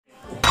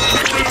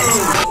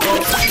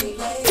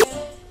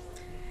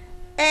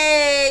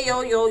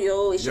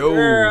yo, it's your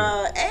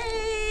girl.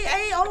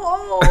 Hey,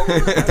 oh.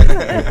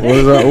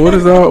 What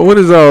is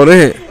all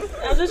that?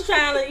 I was just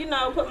trying to,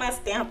 put my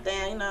stamp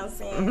down, you know what I'm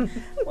saying?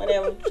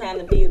 Whatever, trying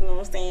to be, you know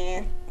what I'm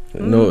saying?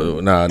 No.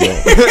 I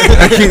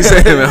keep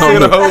saying it.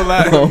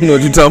 I don't know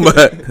what you're talking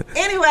about.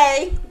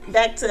 Anyway,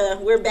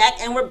 we're back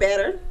and we're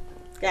better.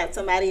 Got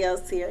somebody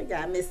else here.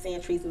 Got Miss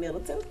Santrice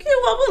Middleton.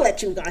 Well, we'll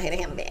let you go ahead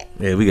and handle that.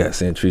 Yeah, we got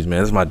Santrice, man.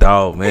 That's my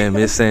dog, man.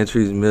 Miss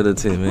Santrice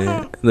Middleton,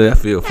 man. Look, I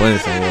feel funny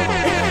saying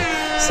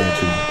man.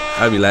 Santrice.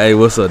 I be like, hey,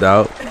 what's up,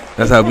 dog?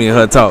 That's how me and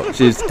her talk.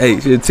 She'll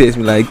text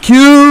me like,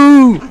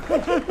 Q.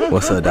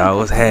 What's up, dog?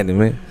 What's happening,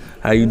 man?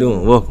 How you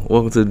doing?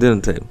 Welcome to the dinner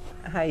table.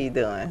 How you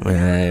doing?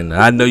 Man,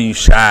 I know you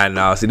shy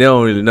now. See, they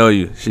don't really know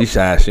you. She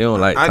shy. She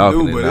don't like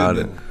talking and all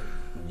that.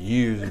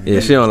 Years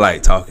and she don't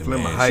like talking,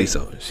 man.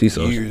 She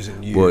so years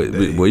and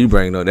years. Boy, you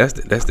bring that's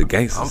the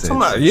gangster. I'm talking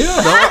about,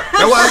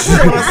 that's why I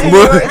said when I see you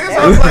like this,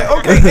 I was like,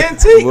 okay,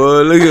 antique.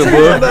 Boy, look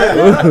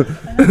at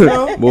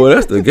boy. Boy,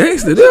 that's the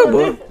gangster there,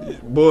 boy.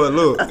 Boy,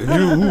 look, if you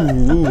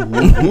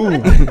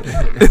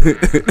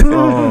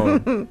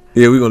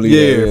yeah, we gonna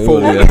leave that. We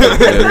gonna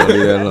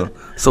leave that alone.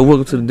 So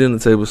welcome to the dinner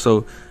table.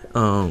 So,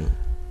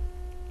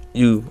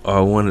 you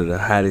are one of the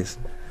hottest.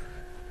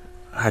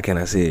 How can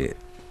I say it?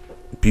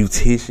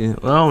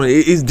 Beautician. Well, I don't know,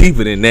 it's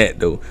deeper than that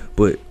though.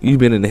 But you've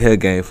been in the hair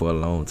game for a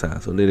long time.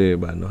 So let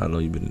everybody know how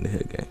long you've been in the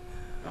hair game.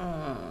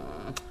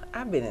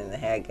 I've been in the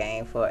hair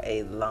game for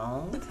a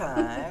long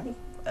time.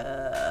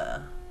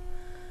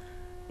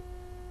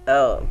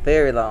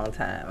 Very long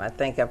time. I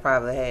think I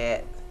probably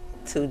had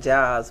 2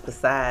 jobs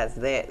besides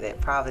that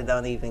probably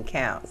don't even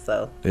count.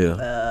 So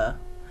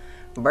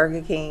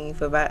Burger King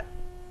for about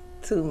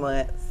 2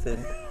 months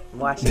and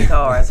washing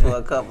cars for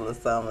a couple of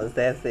summers.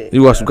 That's it.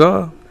 You wash some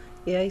cars?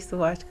 Yeah, I used to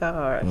wash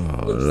cars.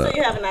 So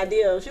you have an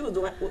idea. She was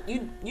doing.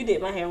 You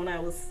did my hair when I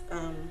was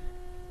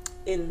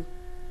it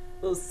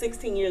was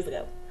 16 years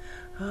ago,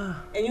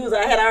 and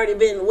I had already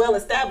been well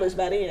established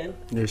by then.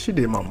 Yeah, she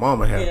did my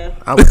mama hair. Yeah.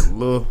 I was a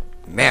little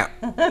nap.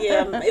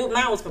 Yeah,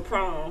 mine was for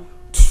prom.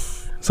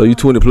 So you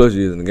 20 plus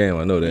years in the game,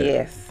 I know that.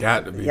 Yes.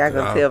 Got to be. Y'all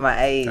gonna tell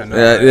my age.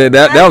 Yeah,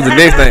 that was the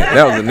next thing.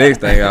 That was the next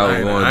thing I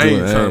was going to do. I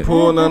ain't trying to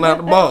pull nothing out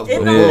the box.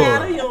 It don't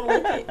matter. You don't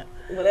look it.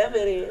 Whatever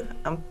it is.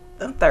 I'm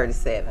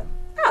 37.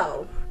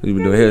 Oh. You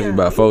been doing hair since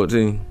about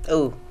 14?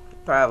 Ooh,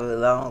 probably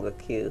longer,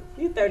 Q.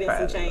 You 30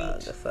 and some change.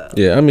 Longer, so.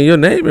 Yeah, I mean, your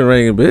name been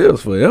ringing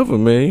bells forever,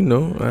 man. You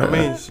know. I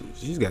mean,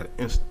 she's got an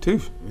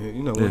institution.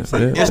 You know what I'm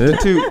saying?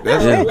 Institute.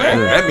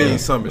 That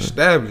means something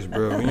established,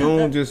 bro. You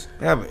don't just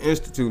have an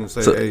institute and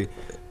say, hey,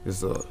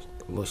 it's a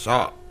little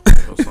shop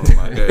or something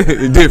like that.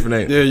 It's different,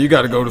 ain't it? Yeah, you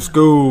got to go to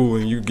school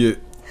and you get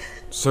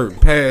certain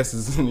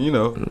passes, you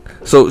know.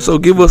 So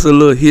give us a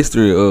little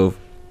history of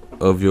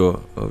your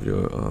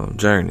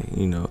journey.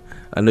 You know,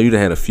 I know you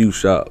done had a few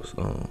shops.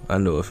 I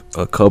know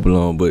a couple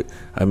of them, but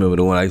I remember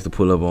the one I used to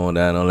pull up on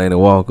down on Laney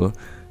Walker.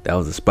 That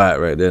was a spot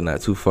right there,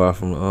 not too far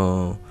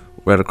from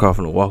right across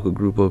from the Walker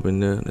Group up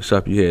in there, the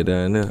shop you had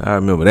down there. I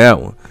remember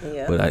that one.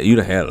 Yeah. But you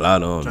done had a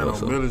lot of them.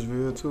 So.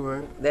 Millersville too,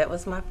 right? That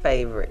was my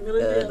favorite,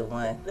 the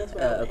one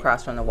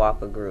across from the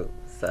Walker Group.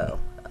 So,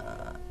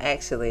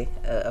 actually,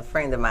 a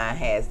friend of mine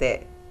has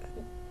a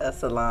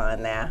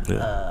salon now.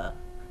 Yeah.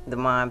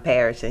 Demond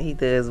Parrish, and he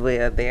does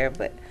well there.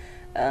 But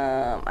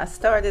I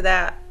started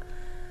out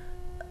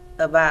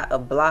about a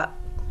block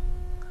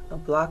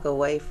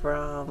away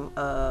from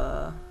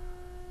the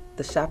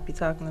shop you're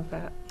talking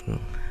about.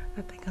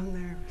 I think I'm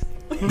nervous.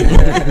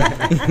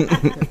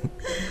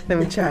 Let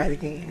me try it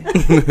again.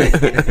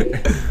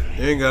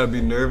 You ain't gotta be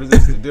nervous.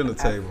 It's the dinner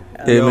table.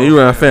 Yeah, man, you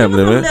around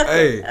family, man.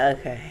 Hey.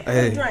 Okay.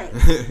 Hey.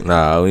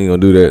 Nah, we ain't gonna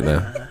do that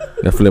now.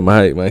 That flip my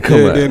height might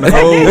come out. Then the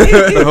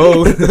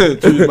whole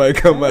tree might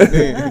come out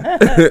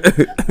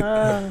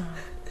then.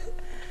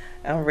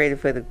 I'm ready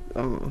for the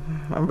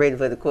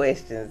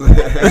questions.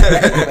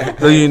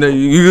 So you know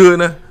you good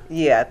now?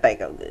 Yeah, I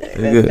think I'm good.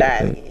 Let's try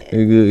it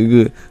again. You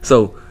good.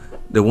 So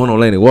the one on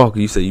Laney Walker,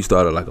 you said you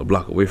started like a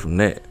block away from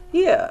that.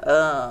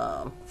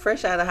 Yeah,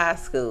 fresh out of high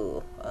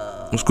school.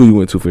 What school you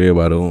went to for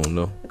everybody who don't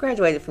know? I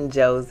graduated from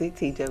Josie,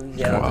 TW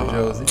Josie.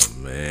 Oh,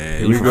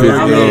 man. You from go.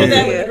 15th?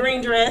 That with the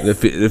green dress. The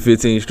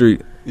 15th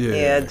Street.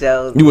 Yeah,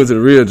 Josie. You went to the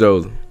real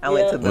Josie. I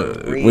went to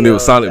the real when it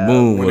was Sonic Josie.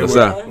 Boom on the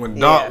side. When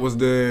Doc was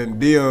there and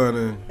Dion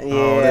and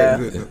all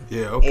that.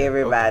 Yeah, okay.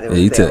 Everybody Yeah,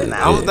 was there.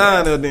 I was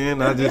down there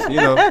then. I just,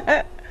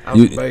 I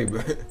was a baby.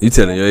 You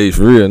telling your age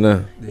for real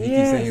now? He keeps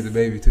saying he's a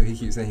baby too. He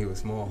keeps saying he was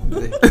small.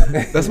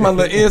 That's my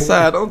little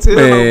inside. Don't tell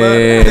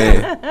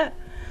nobody.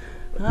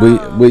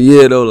 But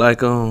yeah though,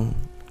 like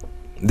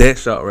that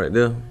shop right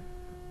there.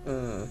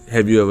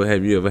 Have you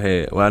ever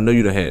had? Well, I know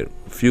you done had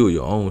a few of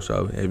your own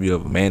shop. Have you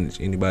ever managed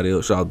anybody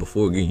else's shop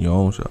before getting your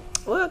own shop?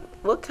 Well,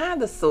 what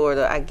kind of sort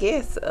of? I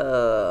guess.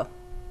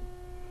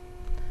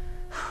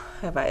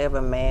 Have I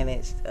ever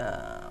managed?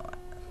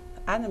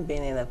 I done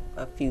been in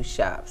a few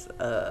shops.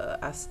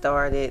 I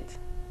started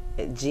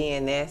at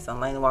GNS on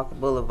Lane Walker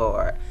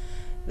Boulevard.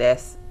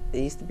 It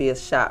used to be a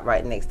shop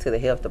right next to the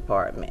health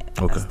department.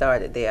 Okay. I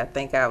started there. I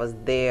think I was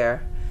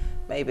there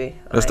maybe.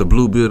 That's the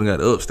blue building got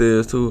the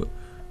upstairs to it?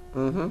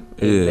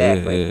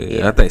 Exactly.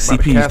 Yeah. I think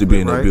CP used to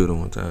be in that right? building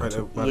one time. Right,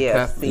 too.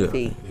 Yeah,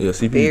 CP. Yeah,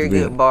 CP. Very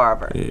good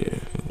barber. Yeah.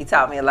 He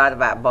taught me a lot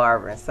about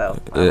barbering. So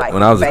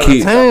When I was a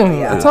kid,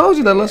 Damn, I told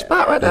you that little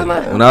spot right there.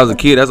 When I was a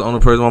kid, that's the only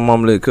person my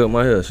mom let cut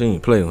my hair. She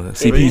ain't play with it.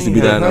 CP used to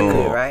be down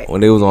there right? when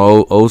they was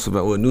on old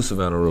Savannah, New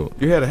Savannah Road.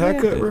 You had a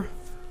haircut, bro?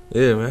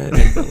 Yeah, man.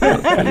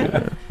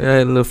 Yeah, I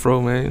had a little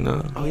fro, man. You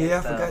know. Oh yeah,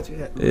 I forgot you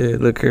had. Yeah,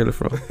 little curly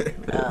fro.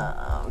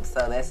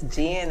 So that's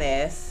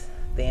GNS.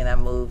 Then I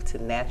moved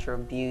to Natural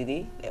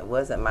Beauty. It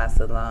wasn't my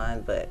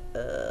salon, but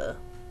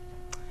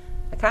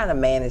I kind of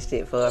managed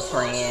it for a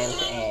friend.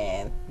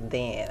 And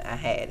then I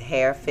had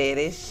Hair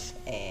Fetish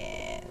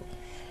and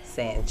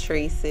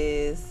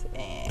Santrice's.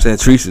 And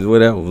Santrice's, where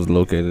that one was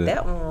located at?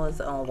 that one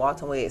was on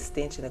Walton Way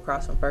Extension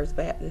across from First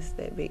Baptist,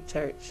 that big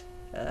church.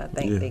 I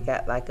think they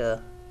got like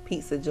a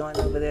pizza joint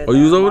over there. Oh,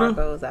 you was over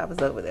Marco's. I was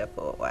over there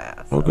for a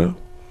while. So. Okay.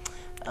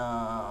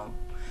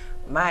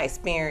 My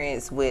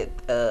experience with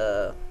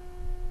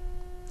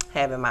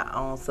having my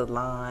own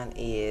salon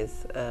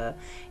is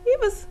it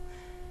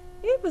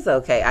was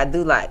okay. I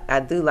do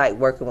like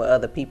working with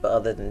other people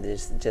other than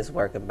just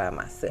working by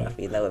myself.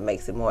 You know, it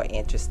makes it more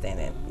interesting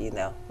and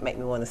make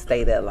me want to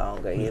stay there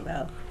longer. You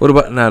know. What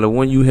about now the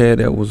one you had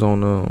that was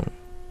on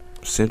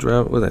Central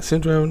Avenue? Was that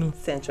Central Avenue?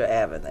 Central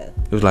Avenue.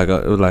 It was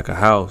like a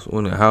house.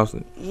 Wasn't it a house?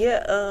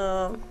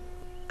 Yeah.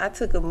 I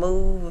took a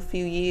move a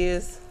few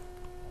years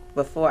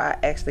before I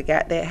actually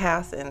got that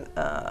house, and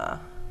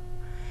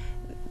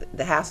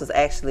the house was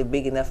actually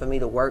big enough for me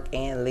to work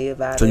and live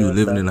out of. So you were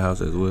living in the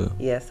house as well?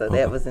 Yeah, so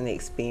that was an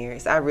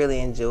experience. I really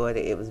enjoyed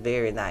it. It was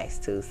very nice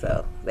too.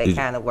 So that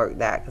kind of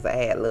worked out because I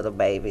had little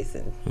babies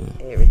and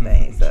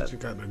everything. So you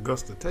got the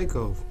Augusta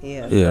takeover.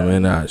 Yeah. Yeah, so.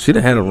 man. She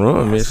done had a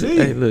run, man.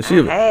 Hey, look, she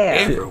a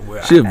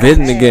vet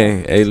in the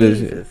game. Hey,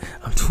 look,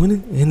 I'm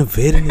 20 and a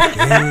vet in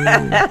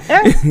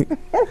the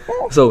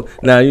game. So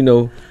now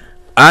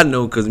I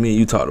know because me and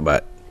you talked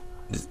about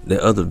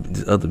the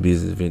other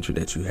business venture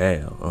that you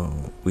have.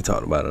 We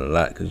talked about it a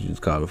lot because you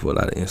just called me for a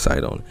lot of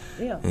insight on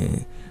it. Yeah.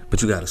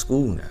 But you got a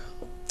school now.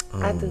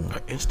 I do.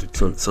 An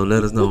institute. So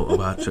let us know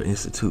about your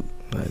institute.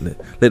 Like,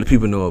 let the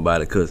people know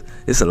about it because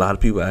it's a lot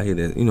of people out here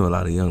that a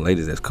lot of young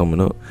ladies that's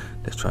coming up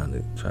that's trying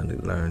to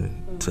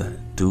learn to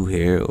do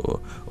hair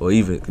or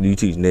even you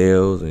teach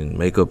nails and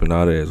makeup and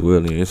all that as well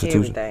in your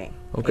institution. Everything.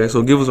 Okay,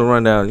 so give us a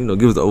rundown.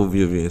 Give us the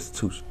overview of your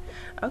institution.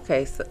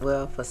 Okay, so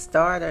well for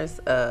starters,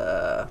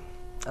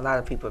 a lot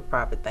of people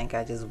probably think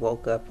I just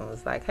woke up and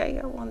was like, hey,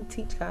 I want to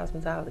teach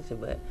cosmetology,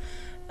 but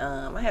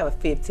I have a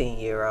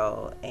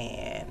 15-year-old,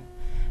 and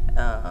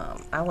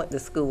I went to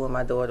school when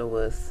my daughter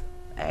was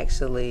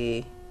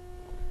actually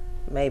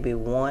maybe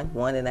one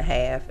and a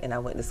half, and I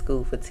went to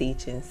school for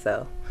teaching,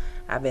 so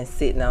I've been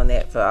sitting on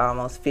that for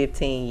almost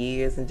 15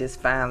 years and just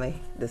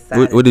finally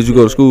decided. Where did you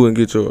go to school and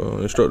get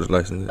your instructor's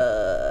license?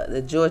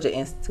 The Georgia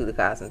Institute of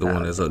Cosmetology. The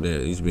one that's up there.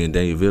 It used to be in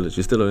Daniel Village.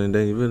 You still up in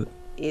Daniel Village?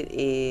 It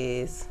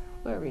is,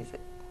 where is it?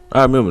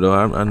 I remember though.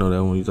 I know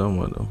that one you're talking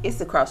about though. It's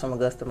across from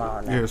Augusta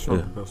Mall now. Yeah, it's from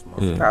Augusta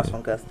Mall. It's across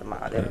from Augusta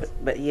Mall.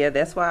 But yeah,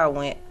 that's why I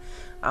went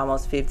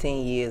almost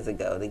 15 years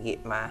ago to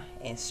get my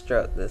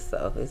instructor.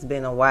 So it's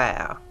been a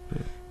while.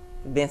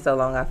 It's been so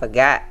long I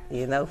forgot,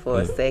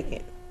 for a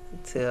second.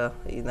 Till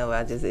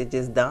it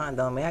just dawned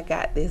on me. I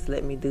got this.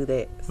 Let me do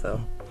that.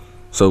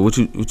 So what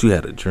you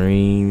had a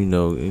dream? A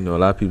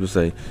lot of people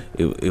say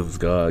it was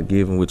God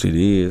given, which it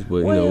is.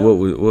 But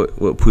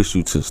what pushed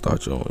you to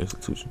start your own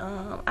institution?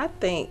 I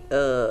think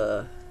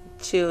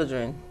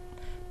children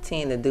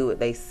tend to do what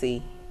they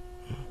see.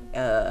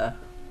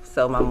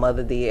 So my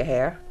mother did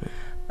hair.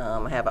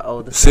 I have an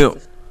older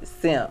sister.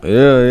 Simp.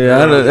 Yeah.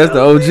 I know that's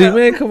the OG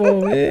man. Come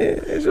on,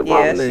 man. That's your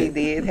mom. She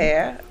did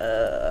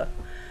hair.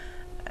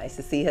 I used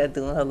to see her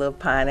doing her little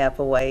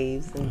pineapple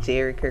waves and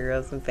jerry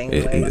curls and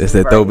finger waves. That's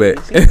that throwback.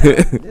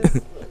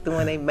 Just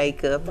doing their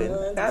makeup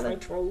and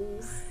French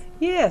rolls.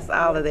 Yes,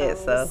 all of that.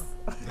 So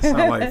That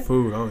sound like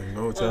food. I don't even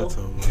know what y'all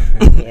talking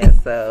about. yeah,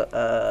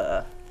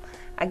 so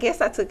I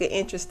guess I took an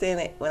interest in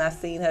it when I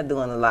seen her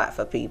doing a lot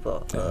for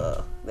people.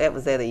 That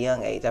was at a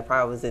young age. I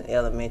probably was in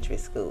elementary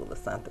school or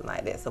something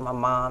like that. So my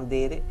mom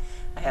did it.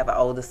 I have an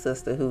older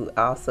sister who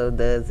also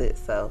does it.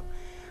 So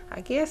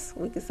I guess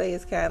we could say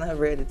it's kind of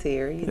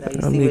hereditary. You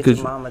see what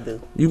your mama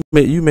do. You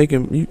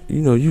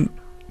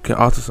can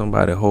alter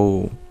somebody's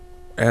whole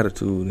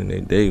attitude in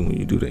their day when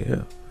you do their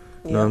hair.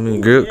 You know what I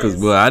mean? Girl,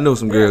 because I know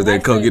some girls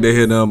that come get their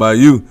hair done by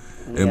you.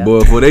 And boy,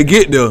 before they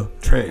get there,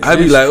 I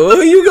be like,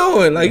 "Where you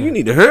going? Like, you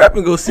need to hurry up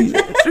and go see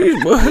the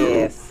trees, boy."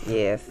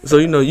 Yes. So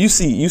you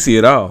see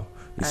it all.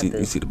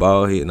 You see the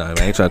bald head. Nah, I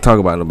ain't trying to talk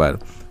about nobody,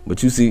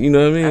 but you see, you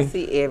know what I mean? I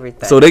see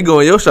everything. So they go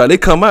in your shot. They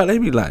come out. They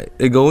be like,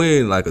 they go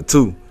in like a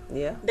 2.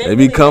 Yeah. They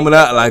be coming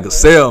out like a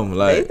 7.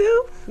 Like they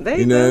do.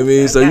 You know what I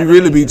mean? So you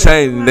really be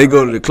changing. They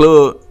go to the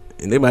club.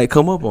 And they might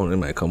come up on it. They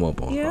might come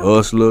up on a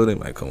hustler. They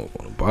might come up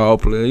on a ball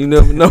player. You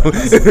never know.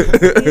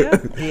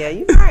 Yeah,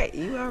 you right.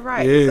 You are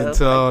right. Yeah, so,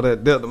 until all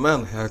that Delta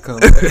Mountain hair come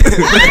back.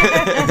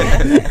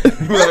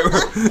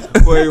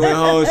 Before he went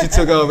home, she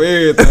took off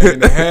everything.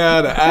 The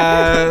hair, the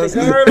eyes,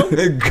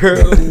 the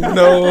girdle, the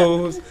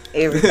nose.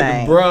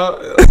 Everything. The bra.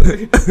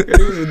 It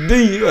was a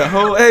D. You a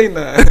whole A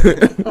now.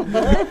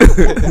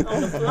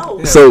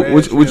 So,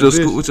 with your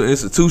school, with your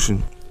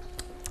institution,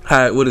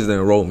 what is the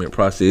enrollment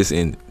process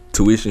and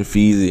tuition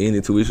fees?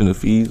 Any tuition or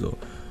fees? Or?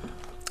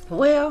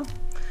 Well,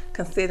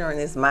 considering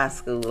it's my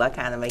school, I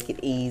kind of make it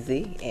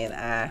easy, and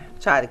I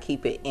try to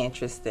keep it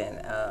interesting.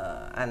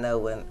 I know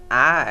when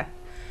I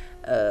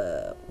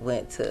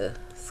went to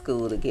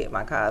school to get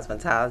my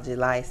cosmetology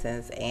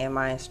license and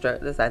my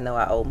instructors, I know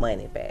I owe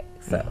money back.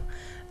 So.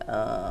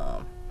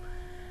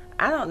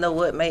 I don't know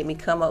what made me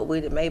come up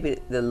with it. Maybe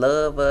the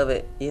love of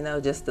it,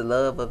 just the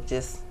love of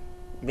just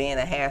being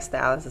a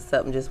hairstylist or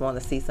something, just want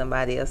to see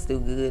somebody else do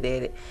good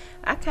at it.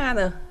 I kind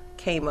of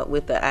came up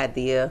with the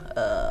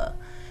idea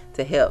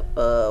to help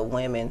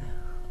women.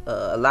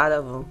 A lot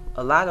of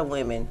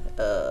women,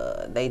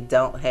 they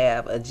don't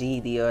have a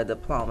GED or a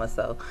diploma,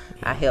 so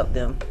I help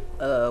them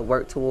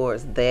work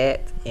towards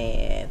that.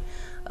 And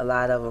a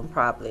lot of them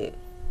probably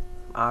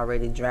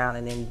already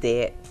drowning in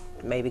debt,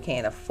 maybe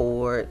can't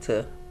afford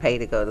to pay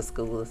to go to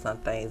school or some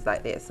things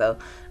like that. So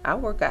I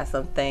work out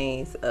some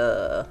things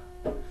to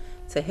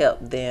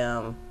help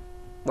them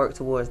work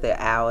towards their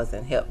hours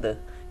and help the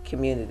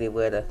community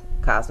where the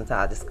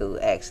cosmetology school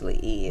actually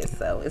is.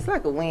 So it's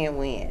like a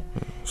win-win.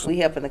 We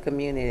helping the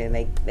community and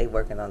they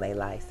working on their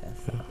license.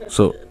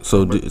 So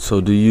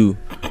do you?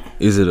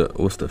 Is it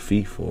what's the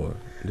fee for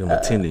them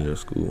attending your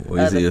school, or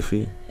is it a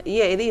fee?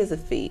 Yeah, it is a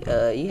fee.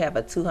 You have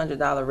a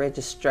 $200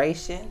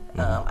 registration.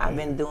 I've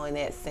been doing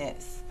that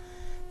since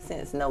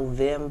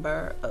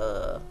November.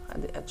 I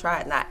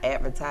tried not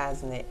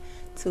advertising it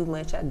too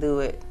much. I throw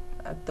it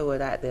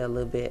out there a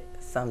little bit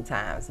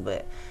sometimes,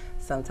 but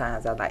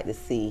sometimes I like to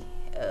see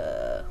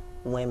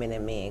women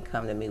and men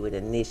come to me with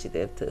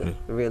initiative to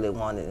really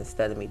want it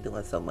instead of me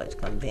doing so much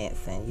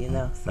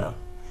convincing, So,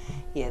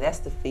 yeah, that's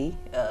the fee.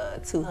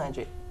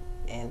 $200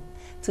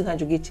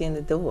 get you in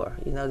the door,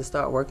 to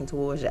start working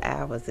towards your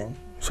hours. And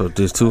so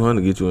does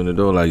 $200 get you in the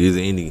door? Like, is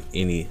there any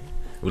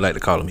we like to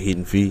call them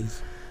hidden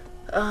fees?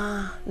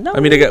 No. I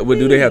mean,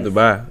 do they have to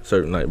buy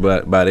certain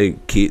buy their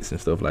kits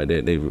and stuff like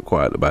that? They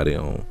required to buy their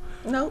own.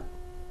 Nope,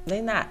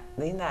 they not.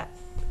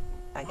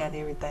 I got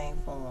everything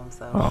for them.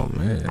 So oh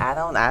man, I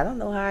don't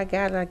know how I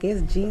got it. I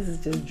guess Jesus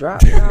just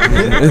dropped it on me.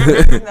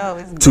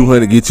 It's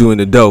 $200 get you in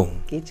the door.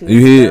 Get you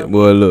hear it,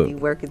 boy? Look, you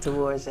working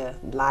towards your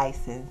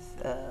license.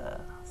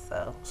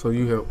 So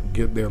you help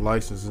get their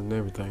license and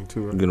everything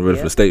too, right? Getting ready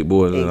for the state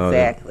boards and all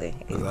that. Exactly.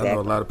 I know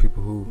a lot of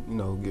people who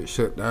get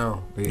shut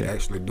down. They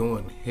actually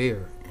doing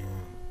hair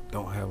and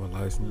don't have a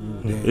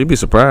license. You'd be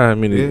surprised. I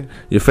mean,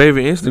 your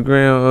favorite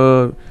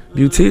Instagram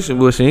beautician,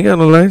 but she ain't got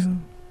no license.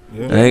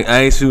 Yeah.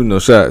 I ain't shooting no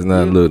shots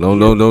now. Look,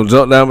 don't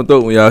jump down my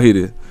throat when y'all hear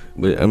this.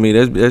 But I mean,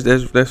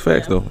 that's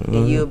facts though.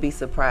 And you'll be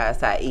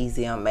surprised how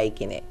easy I'm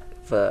making it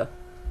for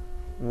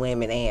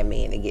women and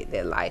men to get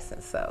their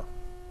license. So.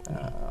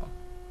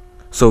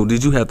 So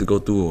did you have to go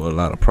through a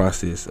lot of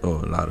process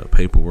or a lot of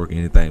paperwork,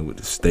 anything with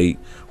the state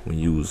when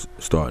you was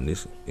starting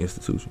this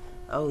institution?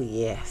 Oh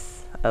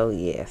yes, I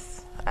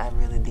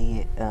really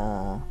did.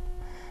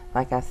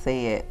 Like I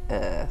said,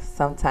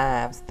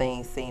 sometimes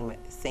things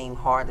seem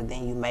harder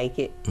than you make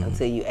it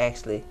until you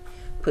actually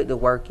put the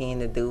work in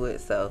to do it.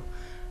 So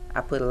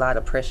I put a lot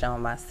of pressure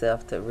on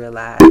myself to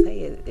realize,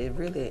 hey, it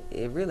really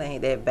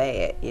ain't that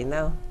bad,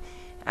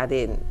 I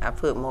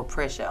put more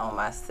pressure on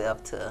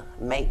myself to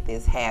make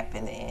this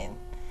happen, and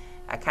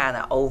I kind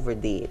of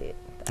overdid it.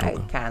 I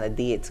kind of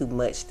did too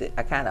much.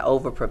 I kind of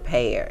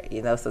over-prepared,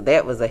 so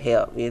that was a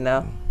help, to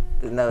know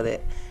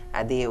that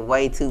I did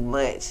way too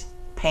much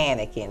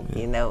panicking,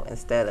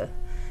 instead of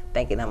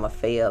thinking I'm going to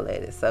fail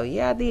at it. So,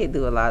 yeah, I did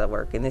do a lot of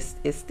work, and it's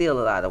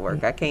still a lot of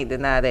work. I can't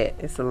deny that.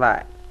 It's a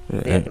lot.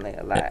 Definitely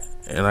a lot.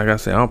 And like I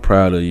said, I'm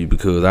proud of you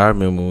because I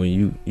remember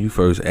when you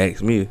first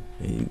asked me,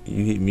 and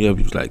you hit me up,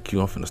 you was like,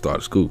 Q, I'm finna start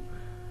a school.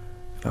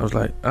 I was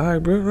like, all right,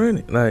 bro, run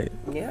it. Like,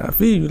 I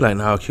feel you. Like,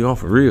 nah, Q, I'm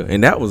for real.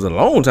 And that was a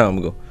long time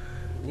ago.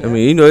 Yeah. I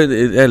mean,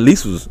 it at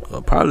least was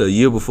probably a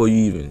year before you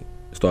even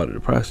started the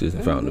process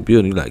and found the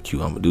building. You're like,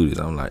 Q, I'm gonna do this.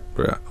 I'm like,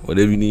 bro,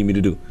 whatever you need me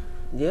to do.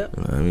 Yep.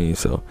 You know what I mean?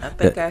 So I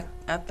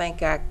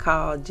think I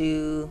called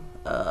you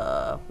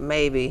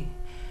maybe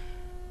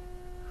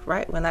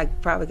right when I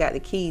probably got the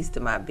keys to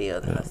my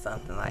building or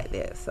something like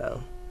that.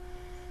 So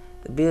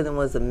the building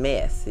was a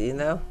mess,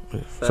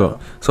 So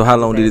how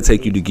long did it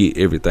take you to get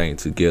everything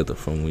together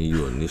from when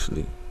you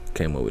initially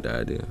came up with the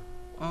idea?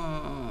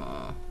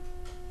 I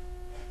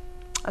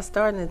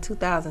started in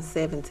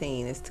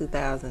 2017. It's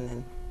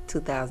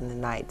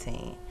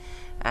 2019.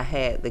 I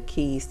had the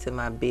keys to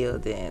my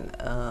building.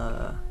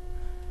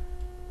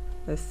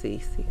 Let's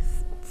see,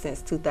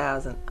 since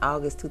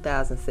August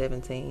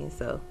 2017.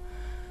 So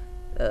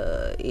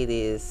it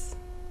is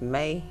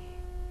May,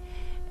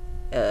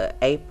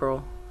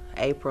 April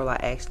I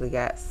actually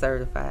got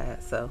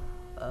certified. So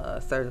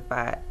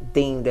certified,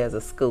 deemed as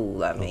a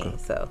school. I mean,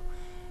 so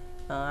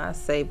I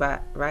say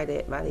about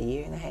a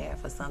year and a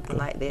half or something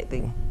like that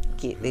to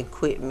get the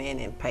equipment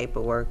and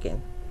paperwork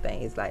and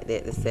things like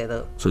that to set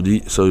up. So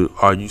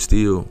are you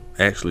still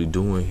actually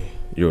doing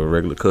your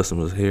regular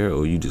customers' hair,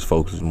 or you just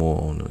focus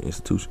more on the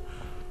institution?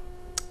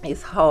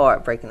 It's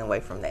hard breaking away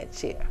from that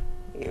chair.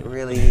 It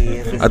really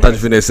is. I thought you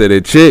finna say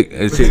that chick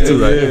too,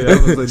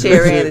 like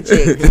chair and a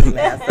chick too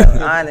now. So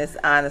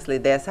honestly,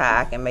 that's how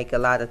I can make a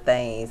lot of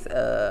things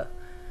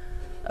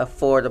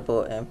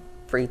affordable and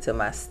free to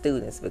my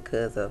students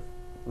because of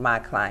my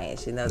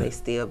clients. You know, they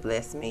still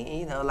bless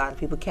me. You know, a lot of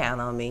people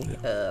count on me.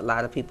 A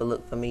lot of people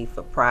look for me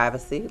for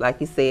privacy, like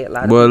you said. A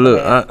lot of people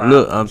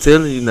look, I'm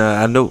telling you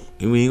now. I know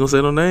we ain't gonna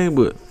say no name,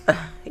 but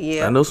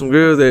yeah, I know some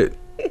girls that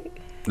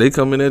they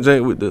come in that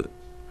jank with the.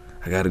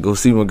 I gotta go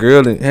see my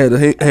girl and had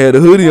the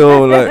hoodie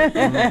on, like,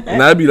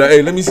 and I'd be like,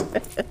 hey, let me see.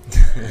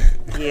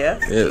 Yeah.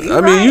 I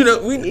mean, you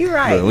know, you're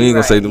right. We ain't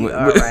gonna say the much.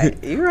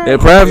 You're right.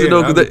 That privacy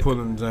though, cause they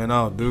pulling the joint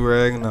out, do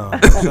rag and all.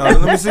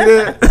 Let me see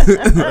that.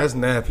 That's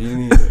nappy. You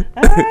need it.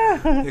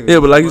 Yeah,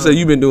 but like you said,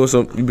 you've been doing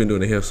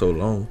the hair so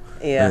long.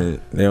 Yeah. And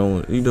they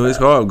don't, you know, it's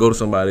hard to go to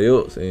somebody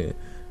else and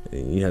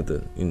you have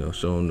to, you know,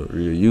 show them the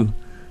real you.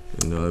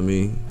 You know what I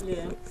mean?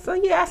 Yeah. So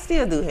yeah, I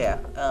still do hair.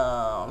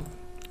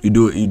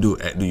 Do you do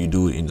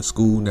it in the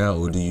school now,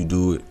 or do you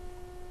do it?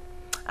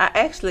 I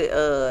actually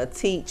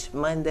teach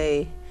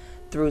Monday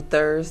through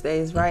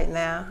Thursdays right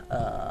now,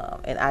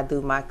 and I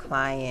do my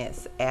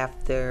clients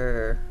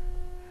after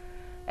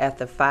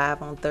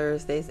 5 on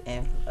Thursdays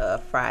and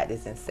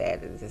Fridays and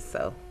Saturdays.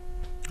 So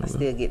I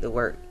still get to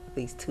work at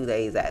least 2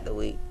 days out the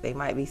week. They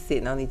might be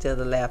sitting on each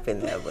other laughing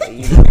there, but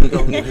you know, we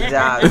gonna get the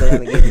job done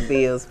and get the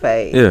bills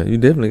paid. Yeah, you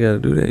definitely got to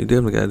do that. You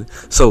definitely got to.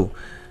 So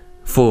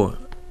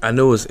I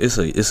know it's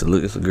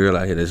a girl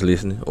out here that's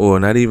listening,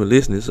 or not even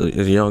listening. It's a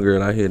young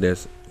girl out here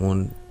that's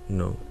want, you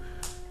know,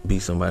 be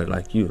somebody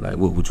like you. Like,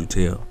 what would you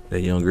tell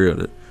that young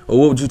girl or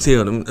what would you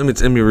tell them? Let me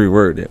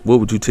reword that. What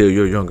would you tell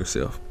your younger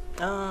self?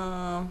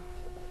 For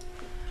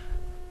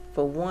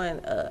one,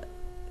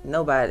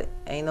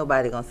 ain't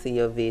nobody gonna see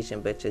your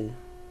vision but you.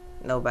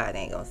 Nobody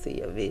ain't gonna see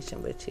your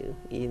vision but you.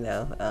 You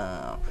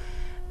know,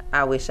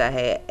 I wish I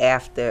had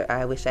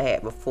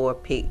before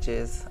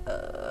pictures.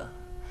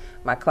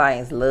 My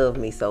clients love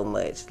me so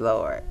much,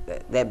 Lord.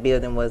 That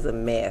building was a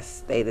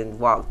mess. They didn't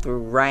walk through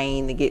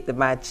rain to get to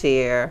my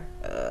chair.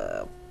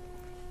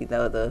 You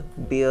know, the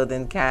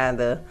building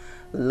kind of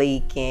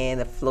leaking,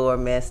 the floor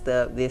messed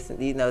up.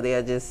 You know,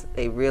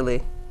 they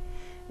really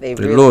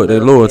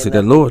loyalty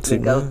to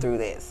go man. through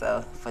that.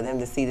 So for them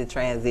to see the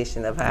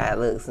transition of how it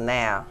looks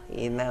now,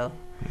 you know,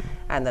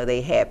 I know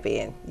they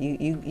happy. And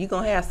you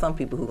gonna have some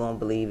people who gonna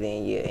believe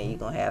in you, and you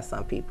gonna have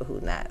some people who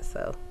not.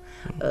 So.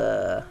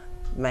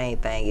 Main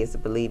thing is to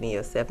believe in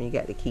yourself, and you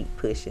got to keep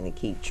pushing and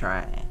keep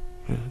trying.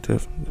 Yeah,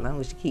 definitely. As long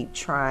as you keep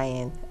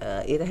trying,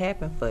 it'll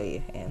happen for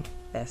you, and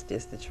that's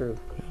just the truth.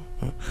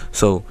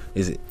 So,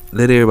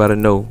 let everybody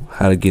know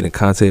how to get in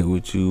contact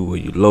with you, where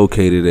you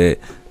located at,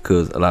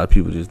 because a lot of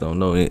people just don't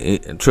know.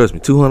 And trust me,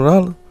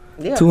 $200.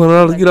 Yeah,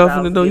 $200 get off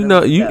in the door. You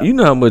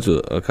know how much a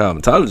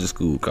cosmetology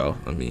school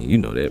costs. I mean, you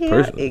know that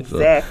personally.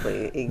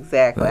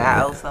 Exactly.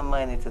 I owe some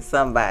money to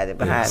somebody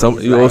behind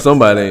me. You owe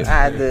somebody.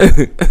 I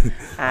do.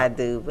 I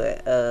do.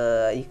 But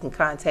you can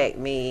contact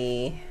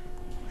me.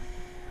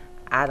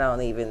 I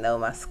don't even know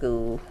my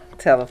school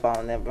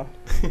telephone number,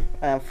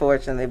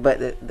 unfortunately. But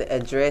the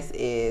address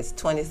is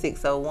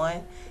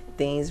 2601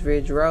 Deans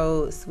Ridge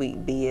Road,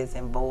 Suite B as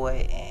in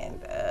boy,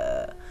 and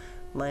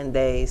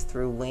Mondays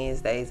through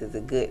Wednesdays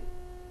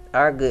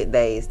are good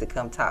days to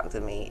come talk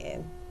to me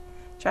and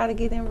try to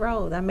get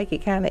enrolled. I make it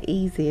kind of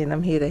easy, and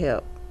I'm here to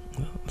help.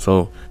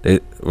 So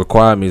the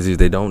requirements is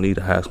they don't need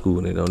a high school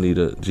and they don't need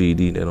a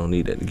GED. They don't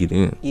need that to get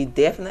in. You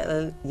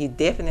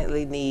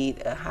definitely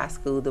need a high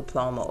school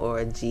diploma or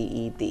a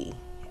GED.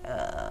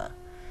 I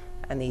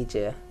need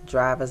your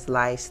driver's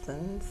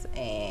license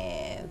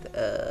and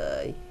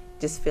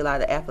just fill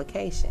out an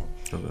application.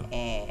 Okay.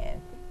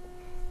 And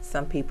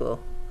some people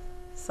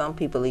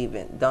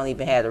even don't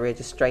even have the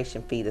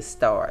registration fee to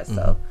start.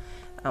 So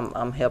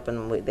I'm helping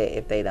them with that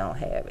if they don't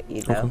have it.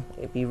 You know,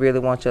 if you really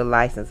want your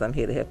license, I'm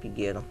here to help you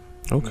get them.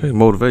 Okay,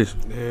 motivation.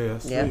 Yeah,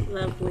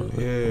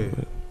 lovely.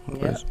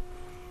 Yeah.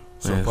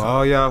 So for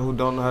all y'all who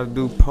don't know how to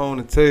do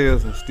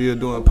ponytails and still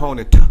doing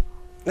ponytail,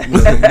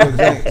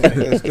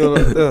 that's still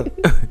up there.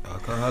 I'll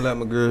come holler at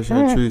my girl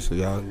Santrice so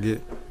y'all can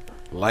get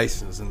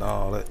license and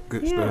all that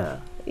good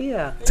stuff.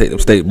 Yeah. Take them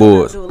state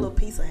boards. Do a little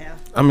piece of hair.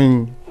 I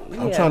mean,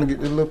 I'm trying to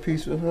get this little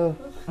piece of her.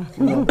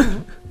 You know,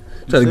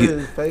 trying to get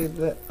face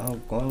that.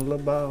 I'm going to little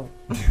ball.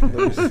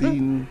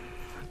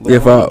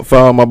 For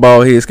all my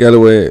bald head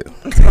scallywag.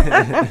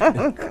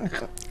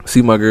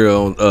 See my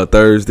girl on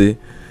Thursday,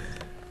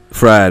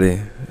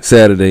 Friday,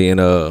 Saturday, and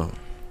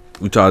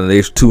we charge an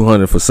extra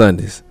 $200 for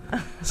Sundays.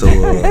 So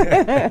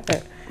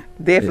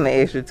definitely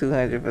extra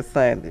 $200 for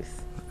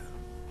Sundays.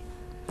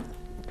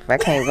 If I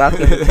can't walk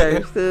into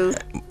church too.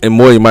 And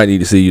more, you might need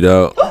to see you,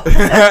 dog.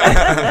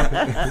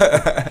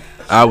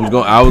 I was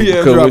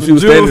because when she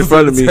was standing in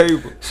front of me,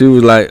 she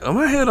was like, "Oh,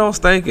 my head don't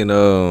stink," and my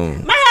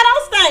head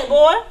don't stink,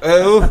 boy.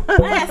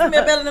 I had smell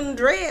better than them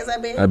dreads, I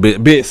bet. I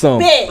bet some.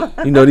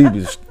 Bet. You know, these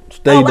be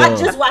stay down. I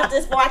just watched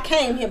this before I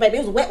came here, baby.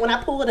 It was wet when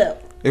I pulled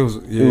up. It was.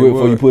 Yeah, It wet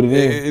before you put it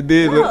in? It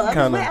did look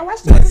kind I of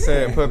watched like it.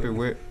 sad puppy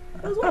wet.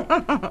 It was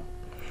wet.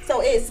 So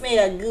it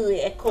smelled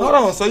good, of course. Hold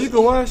on, so you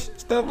can wash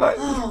stuff like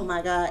this? Oh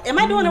my God. Am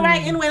I doing it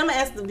right anyway? I'm going to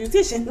ask the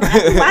beautician. I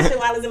can wash it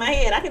while it's in my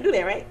head. I can do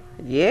that, right?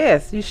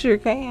 Yes, you sure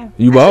can.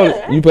 You bought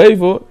it. You paid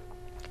for it.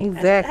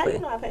 Exactly. How do you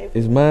know I paid for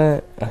It's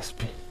mine. I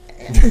spent.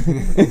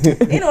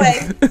 it?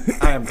 Anyway.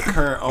 I am the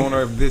current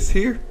owner of this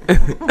here.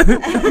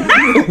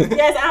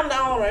 Yes, I'm the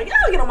owner.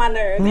 Y'all get on my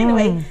nerves.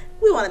 Anyway,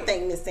 we want to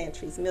thank Miss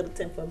Santrice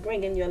Middleton for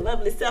bringing your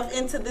lovely self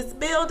into this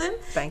building.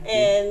 Thank you.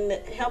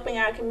 And helping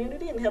our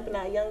community and helping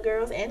our young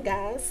girls and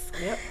guys.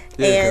 Yep.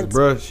 Yeah, And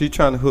bro, she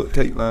trying to hook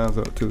tape lines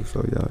up too.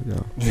 So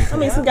y'all. I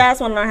mean, some guys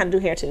want to learn how to do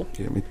hair too.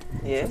 Yeah, me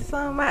Yeah,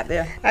 some out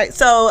there. All right,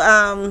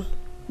 so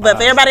but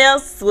for everybody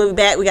else, we'll be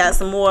back. We got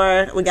some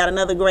more. We got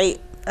another great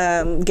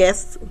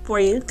guest for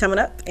you coming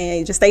up,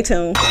 and just stay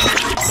tuned.